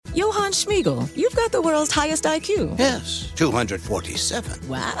Johann Schmiegel, you've got the world's highest IQ. Yes, 247.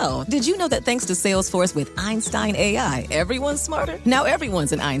 Wow. Did you know that thanks to Salesforce with Einstein AI, everyone's smarter? Now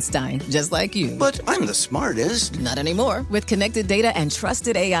everyone's an Einstein, just like you. But I'm the smartest. Not anymore. With connected data and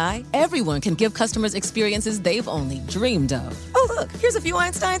trusted AI, everyone can give customers experiences they've only dreamed of. Oh, look, here's a few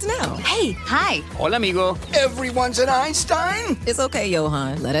Einsteins now. Hey, hi. Hola, amigo. Everyone's an Einstein? It's okay,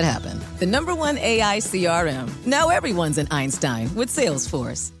 Johan. Let it happen. The #1 AI CRM. Now everyone's an Einstein with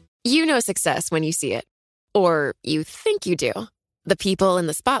Salesforce. You know success when you see it. Or you think you do. The people in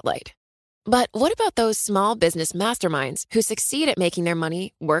the spotlight. But what about those small business masterminds who succeed at making their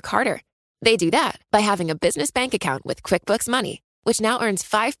money work harder? They do that by having a business bank account with QuickBooks Money, which now earns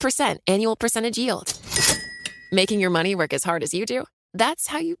 5% annual percentage yield. Making your money work as hard as you do? That's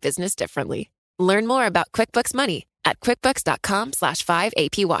how you business differently. Learn more about QuickBooks Money at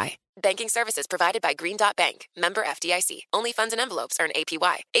quickbooks.com/5APY. Banking services provided by Green Dot Bank. Member FDIC. Only funds and envelopes earn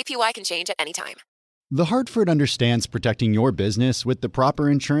APY. APY can change at any time. The Hartford understands protecting your business with the proper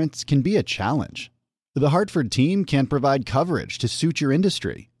insurance can be a challenge. The Hartford team can provide coverage to suit your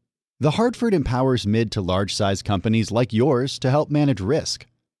industry. The Hartford empowers mid to large-size companies like yours to help manage risk,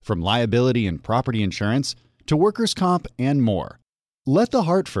 from liability and property insurance to workers' comp and more. Let The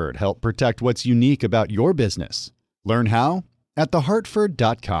Hartford help protect what's unique about your business. Learn how at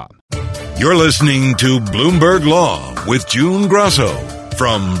thehartford.com. You're listening to Bloomberg Law with June Grasso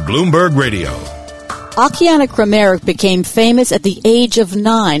from Bloomberg Radio. Akiana Krameric became famous at the age of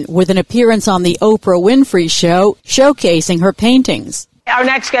 9 with an appearance on the Oprah Winfrey Show, showcasing her paintings. Our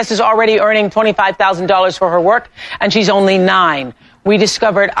next guest is already earning $25,000 for her work, and she's only 9. We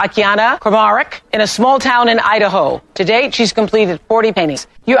discovered Akiana Krameric in a small town in Idaho. To date, she's completed 40 paintings.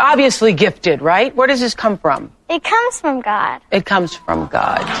 You're obviously gifted, right? Where does this come from? It comes from God. It comes from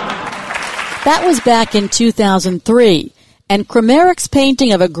God. That was back in 2003, and Krameric's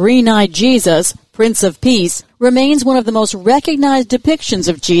painting of a green-eyed Jesus, Prince of Peace, remains one of the most recognized depictions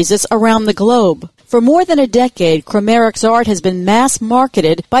of Jesus around the globe. For more than a decade, Krameric's art has been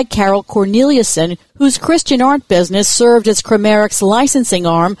mass-marketed by Carol Corneliuson, whose Christian art business served as Krameric's licensing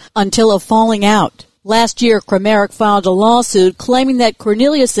arm until a falling out. Last year, Krameric filed a lawsuit claiming that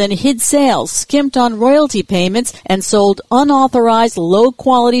Corneliuson hid sales, skimped on royalty payments, and sold unauthorized,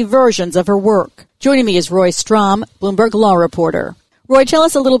 low-quality versions of her work. Joining me is Roy Strom, Bloomberg Law reporter. Roy, tell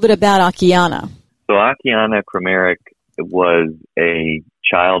us a little bit about Akiana. So Akiana Krameric was a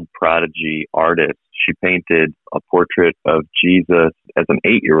child prodigy artist. She painted a portrait of Jesus as an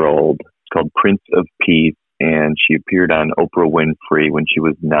 8-year-old. It's called Prince of Peace. And she appeared on Oprah Winfrey when she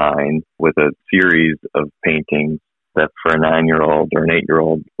was 9 with a series of paintings that for a 9-year-old or an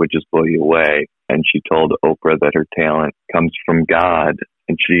 8-year-old would just blow you away. And she told Oprah that her talent comes from God.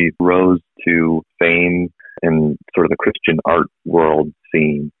 And she rose to fame in sort of the Christian art world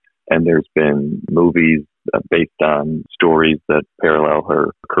scene. And there's been movies based on stories that parallel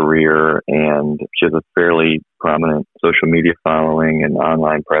her career, and she has a fairly prominent social media following and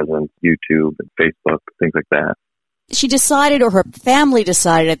online presence, YouTube and Facebook, things like that. She decided, or her family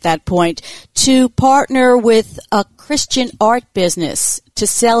decided at that point, to partner with a Christian art business to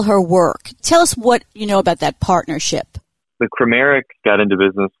sell her work. Tell us what you know about that partnership. The Krameric got into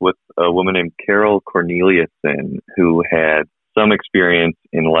business with a woman named Carol Corneliuson, who had some experience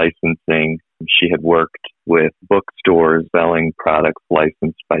in licensing. She had worked with bookstores selling products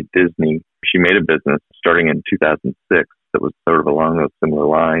licensed by Disney. She made a business starting in 2006 that was sort of along those similar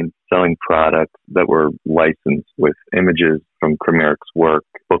lines, selling products that were licensed with images from Krameric's work,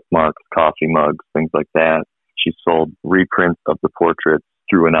 bookmarks, coffee mugs, things like that. She sold reprints of the portraits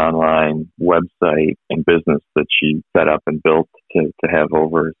through an online website and business that she set up and built to have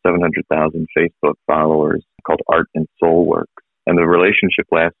over 700,000 Facebook followers called Art and Soul Works. And the relationship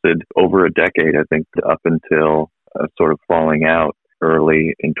lasted over a decade, I think, up until sort of falling out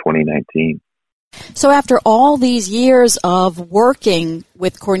early in 2019. So after all these years of working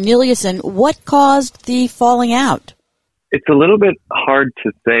with Corneliuson, what caused the falling out? It's a little bit hard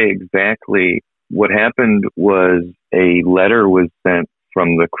to say exactly. What happened was a letter was sent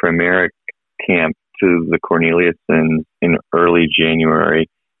from the Krameric camp to the Corneliusons in early January.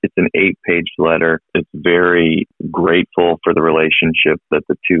 It's an 8-page letter. It's very grateful for the relationship that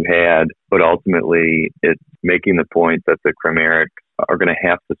the two had, but ultimately it's making the point that the Kramerics are going to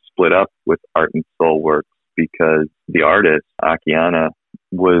have to split up with Art and Soul Works because the artist, Akiana,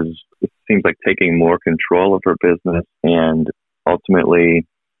 it seems like taking more control of her business and ultimately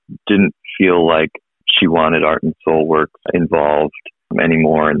didn't feel like she wanted Art and Soul Works involved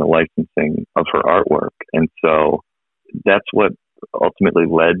anymore in the licensing of her artwork. And so that's what ultimately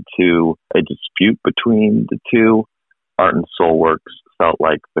led to a dispute between the two. Art and Soul Works felt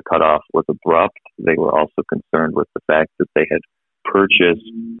like the cutoff was abrupt. They were also concerned with the fact that they had purchased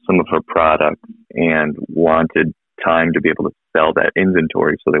some of her products and wanted time to be able to sell that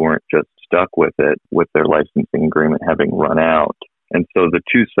inventory so they weren't just stuck with it with their licensing agreement having run out. And so the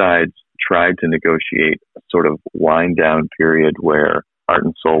two sides tried to negotiate a sort of wind down period where Art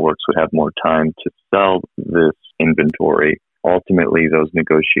and Soul Works would have more time to sell this inventory. Ultimately, those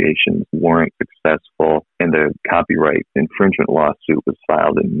negotiations weren't successful, and the copyright infringement lawsuit was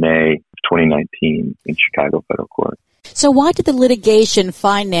filed in May of 2019 in Chicago federal court. So why did the litigation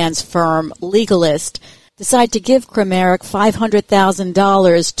finance firm Legalist decide to give Kramaric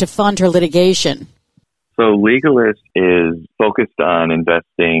 $500,000 to fund her litigation? So Legalist is focused on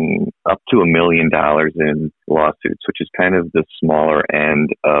investing up to $1 million in lawsuits, which is kind of the smaller end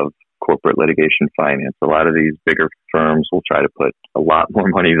of corporate litigation finance. A lot of these bigger firms will try to put a lot more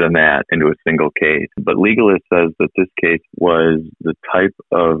money than that into a single case. But Legalist says that this case was the type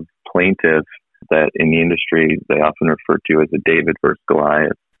of plaintiff that in the industry they often refer to as a David versus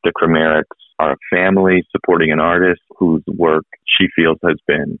Goliath. The Kramarics are a family supporting an artist whose work she feels has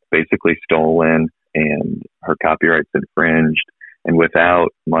been basically stolen and her copyright's infringed. And without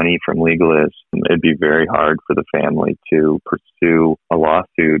money from Legalist, it'd be very hard for the family to pursue a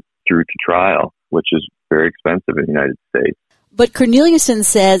lawsuit through to trial, which is very expensive in the United States. But Corneliuson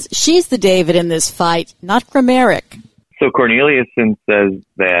says she's the David in this fight, not Kramaric. So Corneliuson says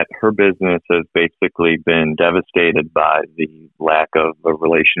that her business has basically been devastated by the lack of a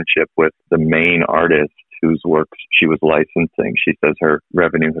relationship with the main artist whose works she was licensing. She says her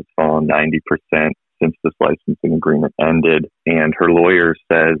revenue has fallen 90% since this licensing agreement ended. And her lawyer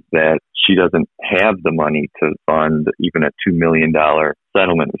says that she doesn't have the money to fund even a $2 million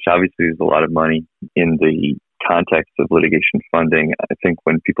settlement, which obviously is a lot of money in the context of litigation funding. I think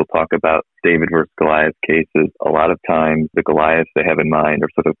when people talk about David versus Goliath cases, a lot of times the Goliaths they have in mind are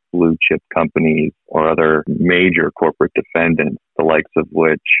sort of blue chip companies or other major corporate defendants, the likes of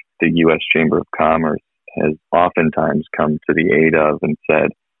which the U.S. Chamber of Commerce has oftentimes come to the aid of and said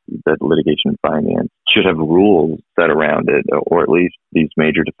that litigation finance should have rules set around it, or at least these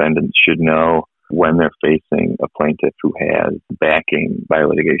major defendants should know when they're facing a plaintiff who has backing by a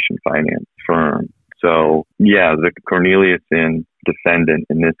litigation finance firm. So, yeah, the Corneliuson defendant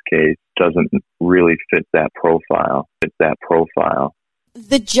in this case doesn't really fit that profile.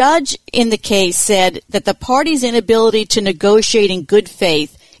 The judge in the case said that the party's inability to negotiate in good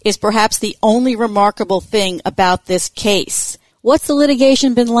faith is perhaps the only remarkable thing about this case. What's the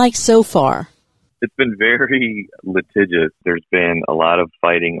litigation been like so far? It's been very litigious. There's been a lot of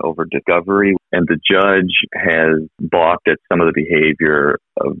fighting over discovery, and the judge has balked at some of the behavior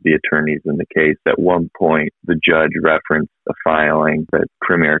of the attorneys in the case. At one point, the judge referenced a filing that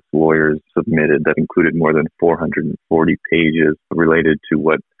Kramaric's lawyers submitted that included more than 440 pages related to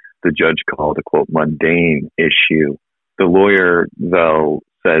what the judge called a, quote, mundane issue. The lawyer, though,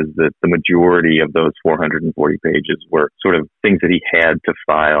 says that the majority of those 440 pages were sort of things that he had to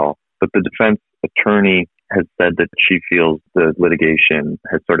file. But the defense attorney has said that she feels the litigation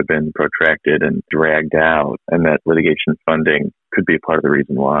has sort of been protracted and dragged out, and that litigation funding could be a part of the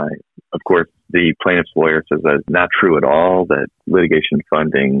reason why. Of course, the plaintiff's lawyer says that's not true at all, that litigation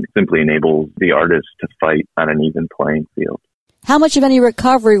funding simply enables the artist to fight on an even playing field. How much of any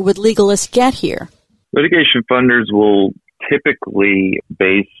recovery would Legalist get here? Litigation funders will typically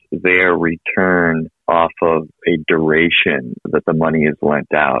base their return off of a duration that the money is lent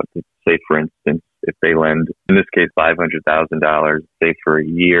out. Say, for instance, if they lend, in this case, $500,000, say for a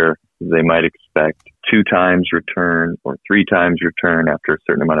year, they might expect 2 times return or 3 times return after a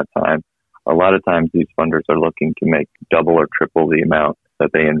certain amount of time. A lot of times these funders are looking to make double or triple the amount that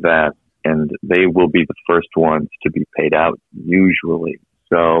they invest, and they will be the first ones to be paid out usually.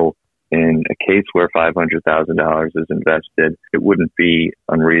 So in a case where $500,000 is invested, it wouldn't be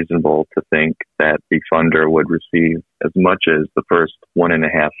unreasonable to think that the funder would receive as much as the first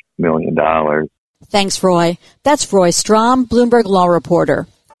 $1.5 million. Thanks, Roy. That's Roy Strom, Bloomberg Law Reporter.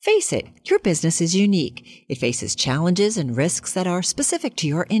 Face it, your business is unique. It faces challenges and risks that are specific to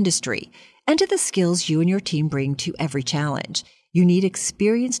your industry and to the skills you and your team bring to every challenge. You need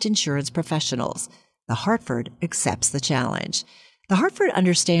experienced insurance professionals. The Hartford accepts the challenge. The Hartford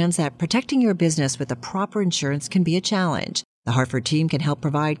understands that protecting your business with the proper insurance can be a challenge. The Hartford team can help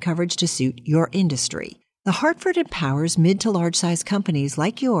provide coverage to suit your industry. The Hartford empowers mid to large-size companies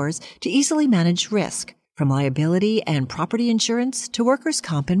like yours to easily manage risk, from liability and property insurance to workers'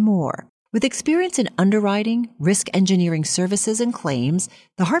 comp and more. With experience in underwriting, risk engineering services, and claims,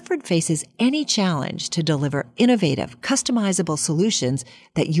 the Hartford faces any challenge to deliver innovative, customizable solutions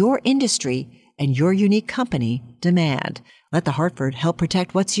that your industry and your unique company demand. Let The Hartford help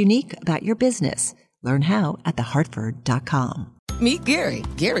protect what's unique about your business. Learn how at thehartford.com. Meet Gary.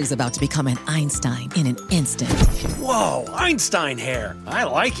 Gary's about to become an Einstein in an instant. Whoa, Einstein hair. I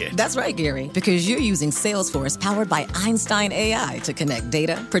like it. That's right, Gary, because you're using Salesforce powered by Einstein AI to connect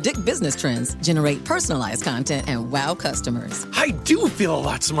data, predict business trends, generate personalized content, and wow customers. I do feel a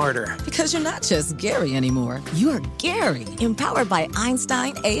lot smarter. Because you're not just Gary anymore. You're Gary, empowered by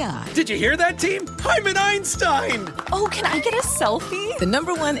Einstein AI. Did you hear that, team? I'm an Einstein. Oh, can I get a selfie? The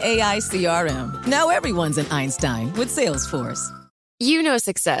 #1 AI CRM. Now everyone's an Einstein with Salesforce. You know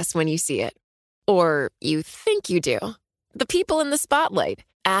success when you see it. Or you think you do. The people in the spotlight.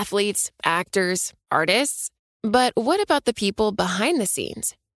 Athletes, actors, artists. But what about the people behind the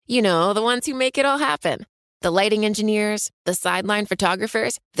scenes? You know, the ones who make it all happen. The lighting engineers, the sideline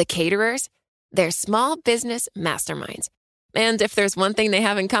photographers, the caterers. They're small business masterminds. And if there's one thing they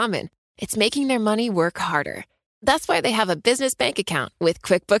have in common, it's making their money work harder. That's why they have a business bank account with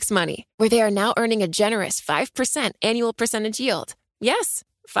QuickBooks Money, where they are now earning a generous 5% annual percentage yield. Yes,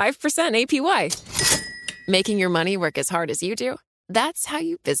 5% APY. Making your money work as hard as you do? That's how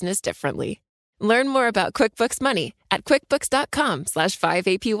you business differently. Learn more about QuickBooks Money at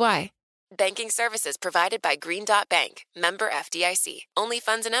quickbooks.com/5APY. Banking services provided by Green Dot Bank. Member FDIC. Only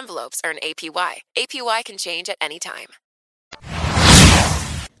funds and envelopes earn APY. APY can change at any time.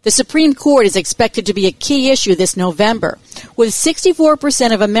 The Supreme Court is expected to be a key issue this November, with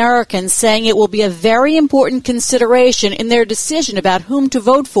 64% of Americans saying it will be a very important consideration in their decision about whom to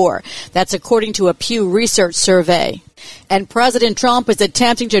vote for. That's according to a Pew Research survey. And President Trump is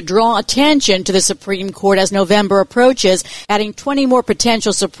attempting to draw attention to the Supreme Court as November approaches, adding 20 more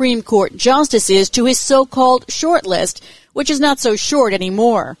potential Supreme Court justices to his so-called short list, which is not so short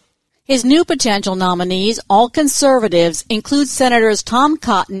anymore. His new potential nominees, all conservatives, include Senators Tom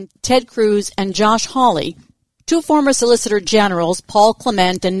Cotton, Ted Cruz, and Josh Hawley, two former Solicitor Generals, Paul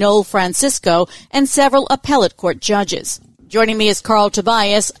Clement and Noel Francisco, and several appellate court judges. Joining me is Carl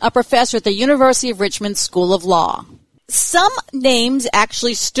Tobias, a professor at the University of Richmond School of Law. Some names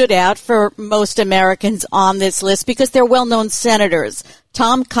actually stood out for most Americans on this list because they're well-known senators.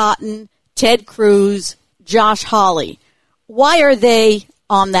 Tom Cotton, Ted Cruz, Josh Hawley. Why are they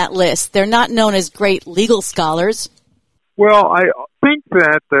on that list? They're not known as great legal scholars. Well, I think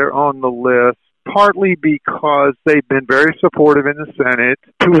that they're on the list partly because they've been very supportive in the Senate.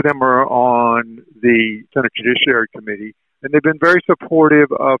 Two of them are on the Senate Judiciary Committee, and they've been very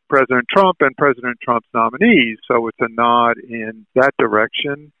supportive of President Trump and President Trump's nominees, so it's a nod in that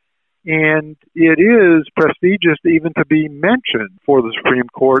direction. And it is prestigious even to be mentioned for the Supreme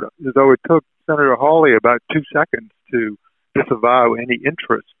Court, though it took Senator Hawley about 2 seconds to disavow any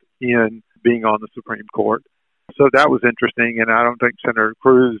interest in being on the Supreme Court. So that was interesting, and I don't think Senator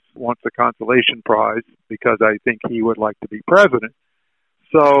Cruz wants a consolation prize because I think he would like to be president.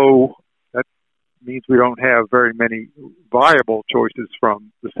 So that means we don't have very many viable choices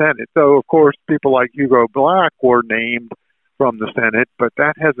from the Senate. So, of course, people like Hugo Black were named from the Senate, but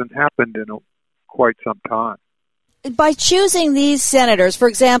that hasn't happened in quite some time. By choosing these senators, for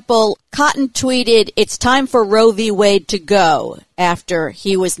example, Cotton tweeted, "It's time for Roe v. Wade to go," after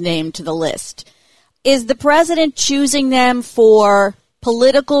he was named to the list. Is the president choosing them for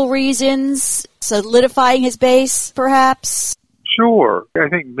political reasons, solidifying his base, perhaps? Sure. I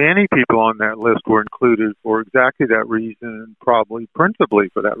think many people on that list were included for exactly that reason, and probably principally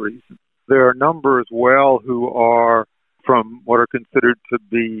for that reason. There are a number as well who are from what are considered to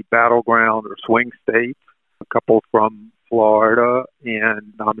be battleground or swing states. A couple from Florida and a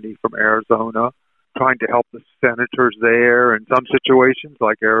nominee from Arizona, trying to help the senators there in some situations,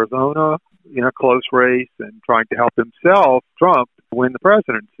 like Arizona, in a close race, and trying to help himself, Trump, win the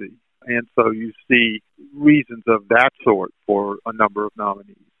presidency. And so you see reasons of that sort for a number of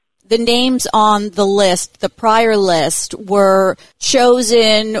nominees. The names on the list, the prior list, were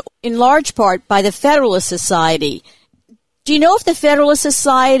chosen in large part by the Federalist Society. Do you know if the Federalist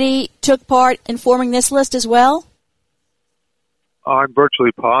Society took part in forming this list as well? I'm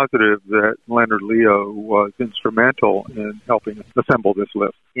virtually positive that Leonard Leo was instrumental in helping assemble this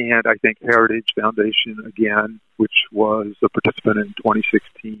list. And I think Heritage Foundation, again, which was a participant in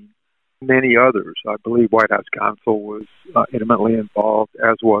 2016. Many others. I believe White House counsel was intimately involved,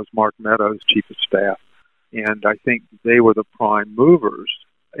 as was Mark Meadows, Chief of Staff. And I think they were the prime movers.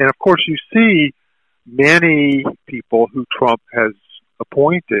 And, of course, you see many people who Trump has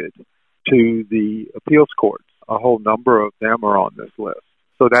appointed to the appeals courts. A whole number of them are on this list.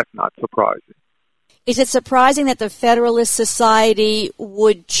 So that's not surprising. Is it surprising that the Federalist Society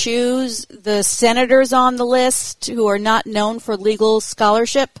would choose the senators on the list who are not known for legal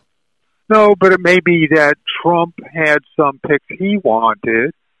scholarship? No, but it may be that Trump had some picks he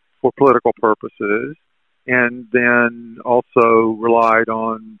wanted for political purposes, and then also relied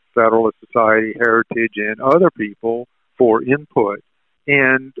on Federalist Society, Heritage, and other people for input.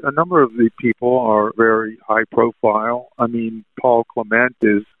 And a number of the people are very high profile. I mean, Paul Clement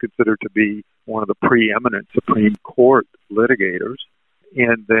is considered to be one of the preeminent Supreme Court litigators.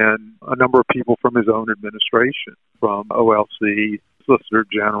 And then a number of people from his own administration, from OLC, Solicitor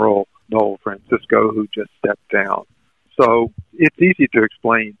General Noel Francisco, who just stepped down. So it's easy to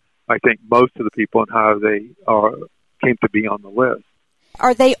explain, I think, most of the people and how they came to be on the list.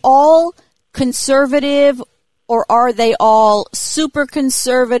 Are they all conservative, or are they all super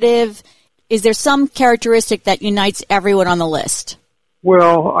conservative? Is there some characteristic that unites everyone on the list?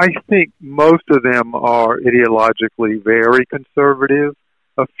 Well, I think most of them are ideologically very conservative.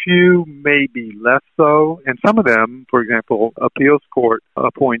 A few may be less so, and some of them, for example, appeals court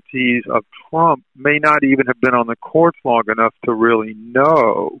appointees of Trump, may not even have been on the courts long enough to really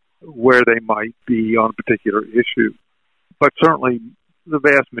know where they might be on a particular issue. But certainly the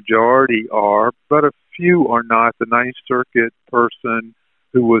vast majority are, but a few are not. The Ninth Circuit person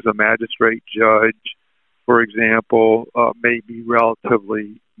who was a magistrate judge, for example, may be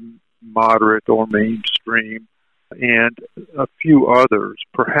relatively moderate or mainstream, and a few others,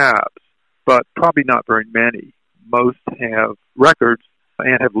 perhaps, but probably not very many. Most have records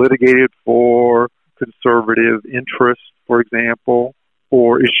and have litigated for conservative interests, for example,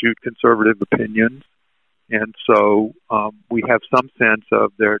 or issued conservative opinions. And so we have some sense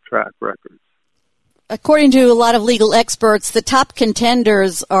of their track records. According to a lot of legal experts, the top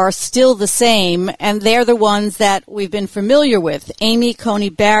contenders are still the same, and they're the ones that we've been familiar with: Amy Coney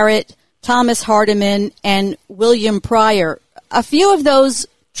Barrett, Thomas Hardiman, and William Pryor. A few of those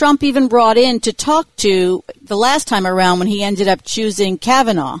Trump even brought in to talk to the last time around when he ended up choosing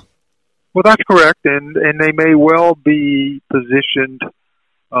Kavanaugh. Well, that's correct, and they may well be positioned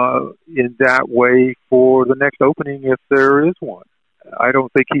in that way for the next opening if there is one. I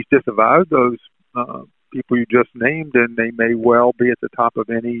don't think he's disavowed those people you just named, and they may well be at the top of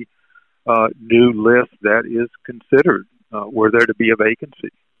any new list that is considered were there to be a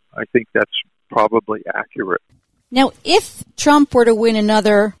vacancy. I think that's probably accurate. Now, if Trump were to win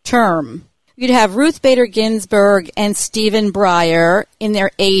another term, you'd have Ruth Bader Ginsburg and Stephen Breyer in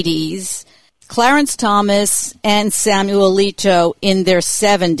their 80s, Clarence Thomas and Samuel Alito in their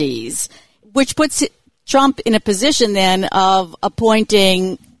 70s, which puts Trump in a position then of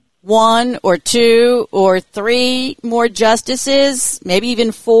appointing 1 or 2 or 3 more justices, maybe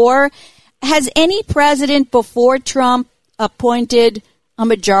even 4. Has any president before Trump appointed a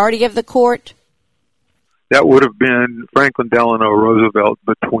majority of the court? That would have been Franklin Delano Roosevelt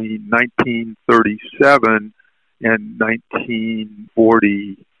between 1937 and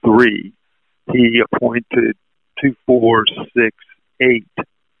 1943. He appointed 2, 4, 6, 8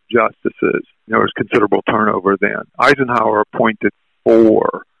 justices. There was considerable turnover then. Eisenhower appointed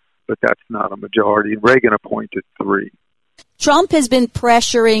 4, but that's not a majority. Reagan appointed 3. Trump has been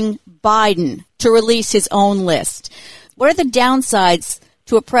pressuring Biden to release his own list. What are the downsides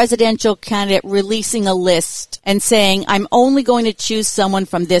to a presidential candidate releasing a list and saying, I'm only going to choose someone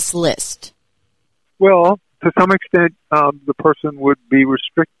from this list? Well, to some extent, the person would be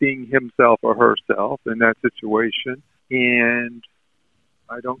restricting himself or herself in that situation, and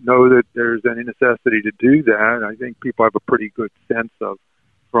I don't know that there's any necessity to do that. I think people have a pretty good sense of,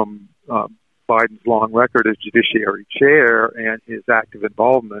 from Biden's long record as Judiciary Chair and his active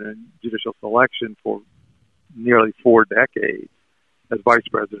involvement in judicial selection for nearly 4 decades as Vice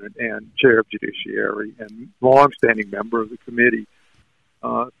President and Chair of Judiciary and longstanding member of the committee.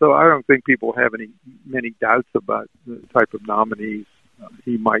 So I don't think people have many doubts about the type of nominees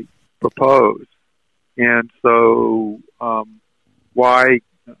he might propose. And so why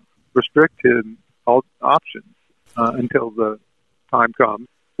restrict his options until the time comes?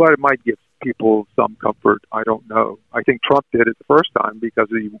 But it might give people some comfort. I don't know. I think Trump did it the first time because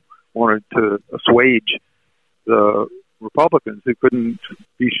he wanted to assuage the Republicans who couldn't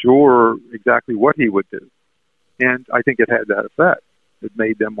be sure exactly what he would do. And I think it had that effect. It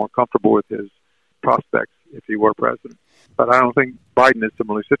made them more comfortable with his prospects if he were president. But I don't think Biden is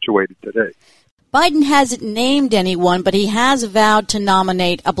similarly situated today. Biden hasn't named anyone, but he has vowed to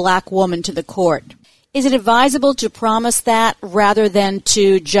nominate a black woman to the court. Is it advisable to promise that rather than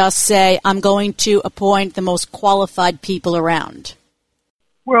to just say, I'm going to appoint the most qualified people around?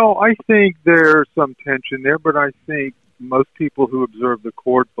 Well, I think there's some tension there, but I think most people who observe the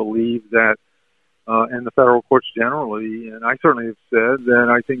court believe that, and the federal courts generally, and I certainly have said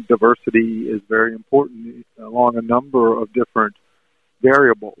that I think diversity is very important along a number of different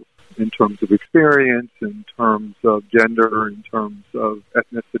variables. in terms of experience, in terms of gender, in terms of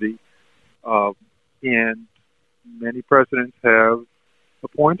ethnicity. And many presidents have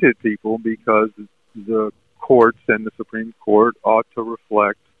appointed people because the courts and the Supreme Court ought to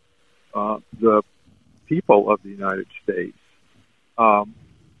reflect the people of the United States.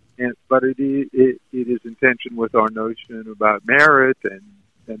 But it is in tension with our notion about merit and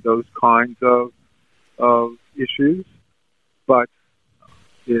those kinds of issues. But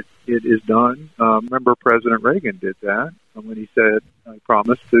it is done. Remember, President Reagan did that when he said, I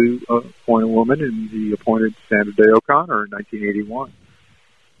promised to appoint a woman, and he appointed Sandra Day O'Connor in 1981.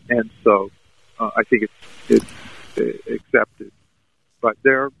 And so I think it's accepted. But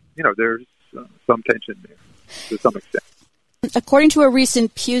there's some tension there to some extent. According to a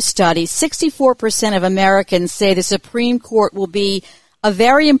recent Pew study, 64% of Americans say the Supreme Court will be a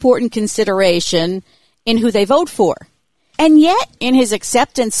very important consideration in who they vote for. And yet, in his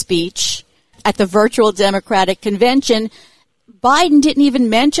acceptance speech at the virtual Democratic convention, Biden didn't even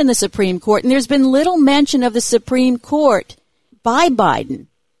mention the Supreme Court, and there's been little mention of the Supreme Court by Biden.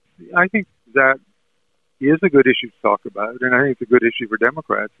 I think that is a good issue to talk about, and I think it's a good issue for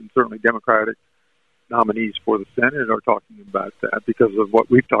Democrats, and certainly Democratic nominees for the Senate are talking about that because of what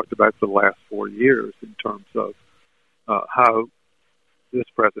we've talked about for the last 4 years in terms of how this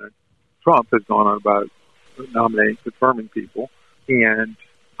President Trump has gone on about nominating, confirming people, and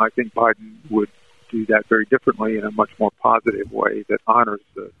I think Biden would do that very differently in a much more positive way that honors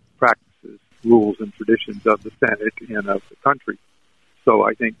the practices, rules, and traditions of the Senate and of the country. So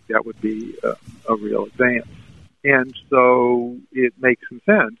I think that would be a real advance. And so it makes some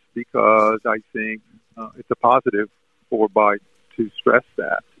sense because I think it's a positive for Biden to stress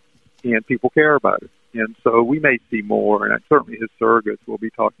that, and people care about it. And so we may see more, and certainly his surrogates will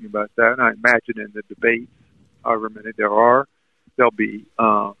be talking about that. And I imagine in the debate, however many there are, there'll be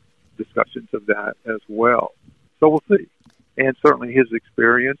discussions of that as well. So we'll see. And certainly his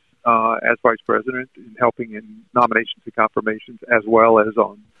experience as vice president in helping in nominations and confirmations, as well as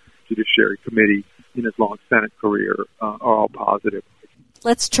on Judiciary Committee in his long Senate career, are all positive.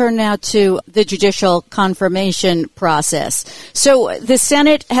 Let's turn now to the judicial confirmation process. So the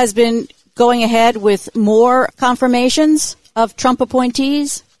Senate has been going ahead with more confirmations of Trump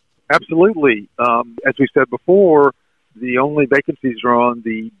appointees? Absolutely. As we said before, the only vacancies are on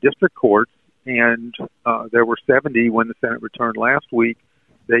the district courts, and there were 70 when the Senate returned last week.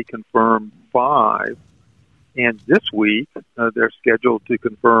 They confirmed 5, and this week they're scheduled to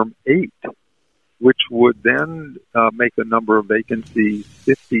confirm 8, which would then make the number of vacancies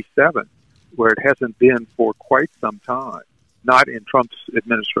 57, where it hasn't been for quite some time, not in Trump's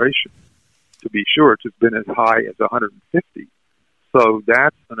administration. To be sure, it's been as high as 150. So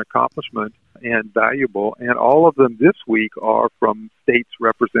that's an accomplishment and valuable. And all of them this week are from states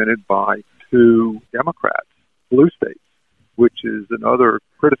represented by 2 Democrats, blue states, which is another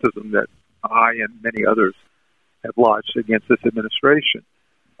criticism that I and many others have lodged against this administration.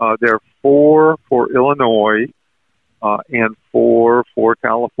 There are 4 for Illinois and 4 for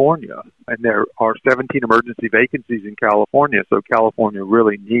California. And there are 17 emergency vacancies in California, so California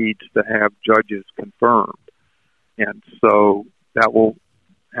really needs to have judges confirmed. And so that will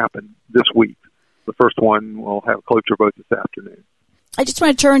happen this week. The first one will have cloture vote this afternoon. I just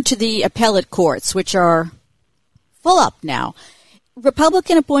want to turn to the appellate courts, which are full up now.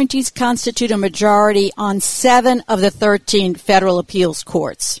 Republican appointees constitute a majority on 7 of the 13 federal appeals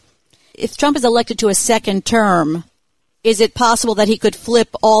courts. If Trump is elected to a second term, is it possible that he could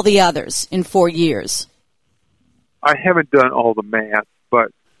flip all the others in 4 years? I haven't done all the math,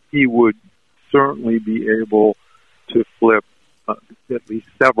 but he would certainly be able to flip at least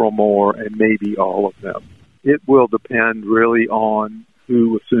several more and maybe all of them. It will depend really on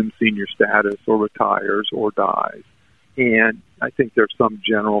who assumes senior status or retires or dies. And I think there's some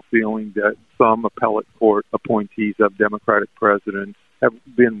general feeling that some appellate court appointees of Democratic presidents have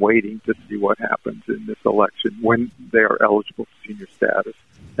been waiting to see what happens in this election when they are eligible for senior status.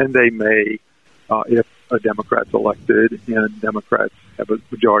 And they may, if a Democrat's elected and Democrats have a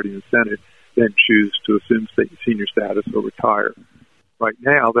majority in the Senate, then choose to assume senior status or retire. Right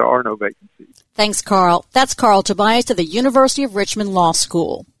now, there are no vacancies. Thanks, Carl. That's Carl Tobias of the University of Richmond Law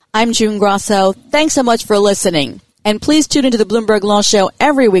School. I'm June Grosso. Thanks so much for listening. And please tune into the Bloomberg Law Show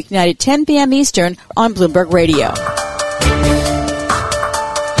every weeknight at 10 p.m. Eastern on Bloomberg Radio.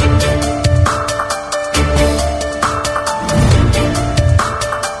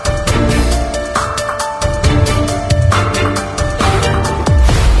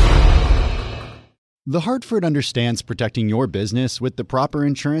 The Hartford understands protecting your business with the proper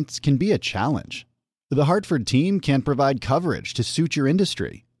insurance can be a challenge. The Hartford team can provide coverage to suit your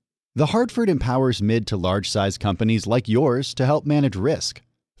industry. The Hartford empowers mid to large-size companies like yours to help manage risk,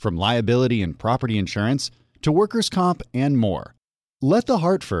 from liability and property insurance to workers' comp and more. Let The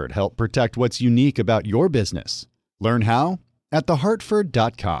Hartford help protect what's unique about your business. Learn how at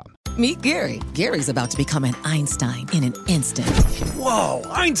thehartford.com. Meet Gary. Gary's about to become an Einstein in an instant. Whoa,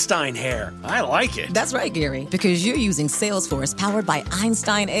 Einstein hair. I like it. That's right, Gary, because you're using Salesforce powered by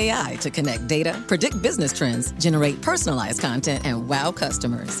Einstein AI to connect data, predict business trends, generate personalized content, and wow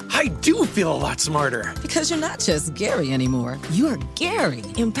customers. I do feel a lot smarter. Because you're not just Gary anymore. You're Gary,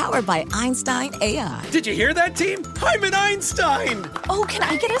 empowered by Einstein AI. Did you hear that, team? I'm an Einstein. Oh, can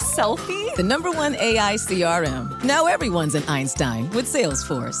I get a selfie? The #1 AI CRM. Now everyone's an Einstein with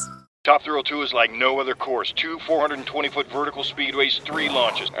Salesforce. Top Thrill 2 is like no other course. 2 420-foot vertical speedways, 3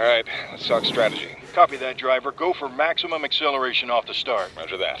 launches. All right, let's talk strategy. Copy that, driver. Go for maximum acceleration off the start.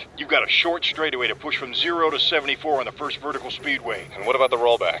 Roger that. You've got a short straightaway to push from 0 to 74 on the first vertical speedway. And what about the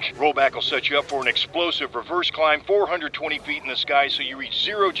rollback? Rollback will set you up for an explosive reverse climb 420 feet in the sky so you reach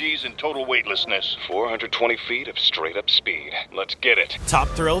 0 Gs in total weightlessness. 420 feet of straight-up speed. Let's get it. Top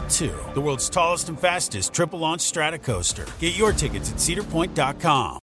Thrill 2, the world's tallest and fastest triple-launch strata coaster. Get your tickets at cedarpoint.com.